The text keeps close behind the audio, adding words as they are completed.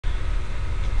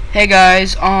Hey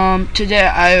guys, today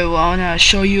I wanna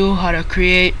show you how to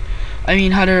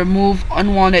how to remove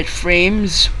unwanted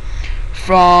frames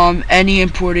from any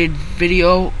imported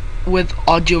video with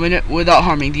audio in it without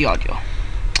harming the audio.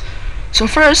 So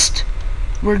first,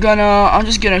 I'm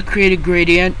just gonna create a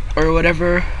gradient or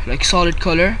whatever, like solid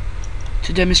color,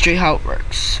 to demonstrate how it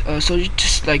works. So you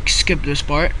just like skip this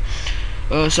part.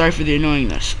 Sorry for the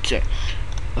annoyingness. Okay.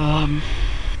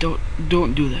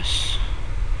 Don't do this.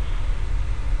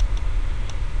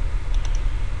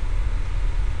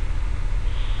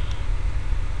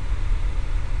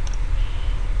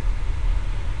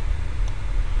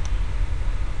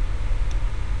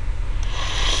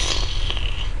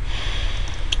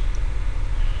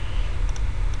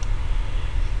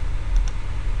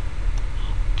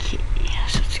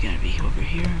 So it's gonna be over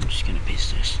here. I'm just gonna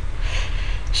paste this.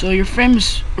 So your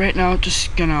frames right now, I'm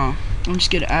just gonna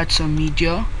add some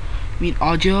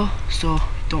audio, so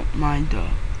don't mind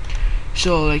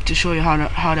so like to show you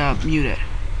how to mute it.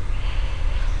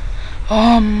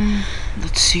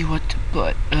 Let's see what to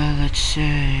put. Let's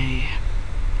say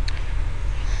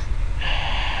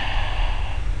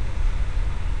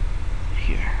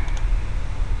here.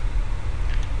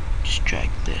 Just drag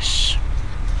this.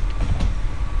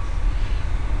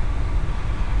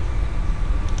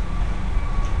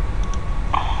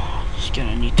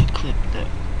 Gonna need to clip the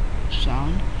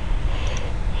sound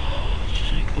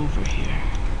just like over here,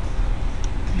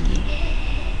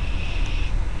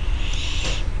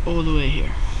 all the way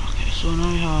here. Okay, so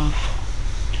now we have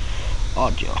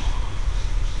audio,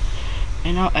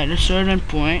 and now at a certain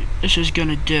point this is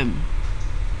gonna dim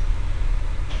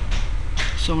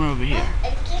somewhere over here.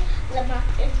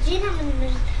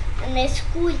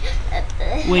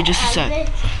 Wait just a sec.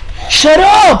 Shut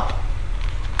up!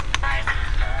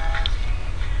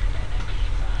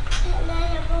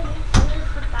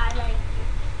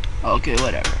 Okay,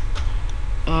 whatever.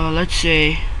 Let's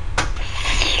say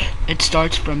it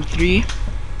starts from 3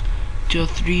 to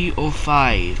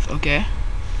 3:05. Okay,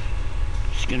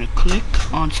 just gonna click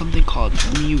on something called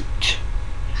mute,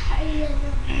 and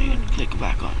I'm gonna click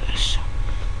back on this.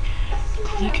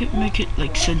 Click it, make it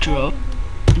like center up,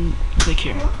 and click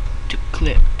here to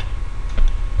clip.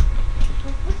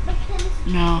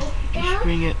 Now just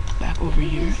bring it back over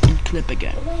here and clip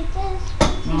again.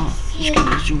 Now I'm just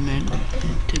gonna zoom in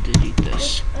to delete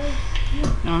this.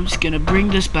 Now I'm just gonna bring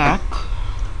this back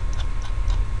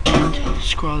and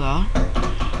scroll out.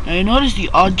 Now you notice the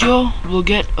audio will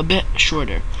get a bit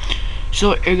shorter. So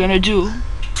what you're gonna do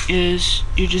is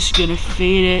you're just gonna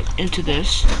fade it into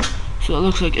this, so it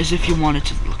looks like as if you want it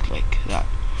to look like that.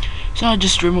 So now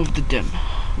just remove the dim,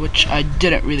 which I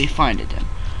didn't really find it in.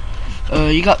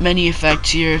 You got many effects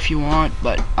here if you want,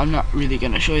 but I'm not really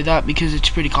gonna show you that because it's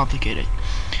pretty complicated.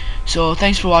 So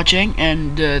thanks for watching,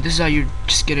 and this is how you're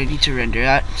just gonna need to render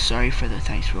that. Sorry for the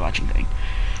thanks for watching thing.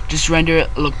 Just render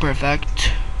it look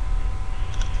perfect.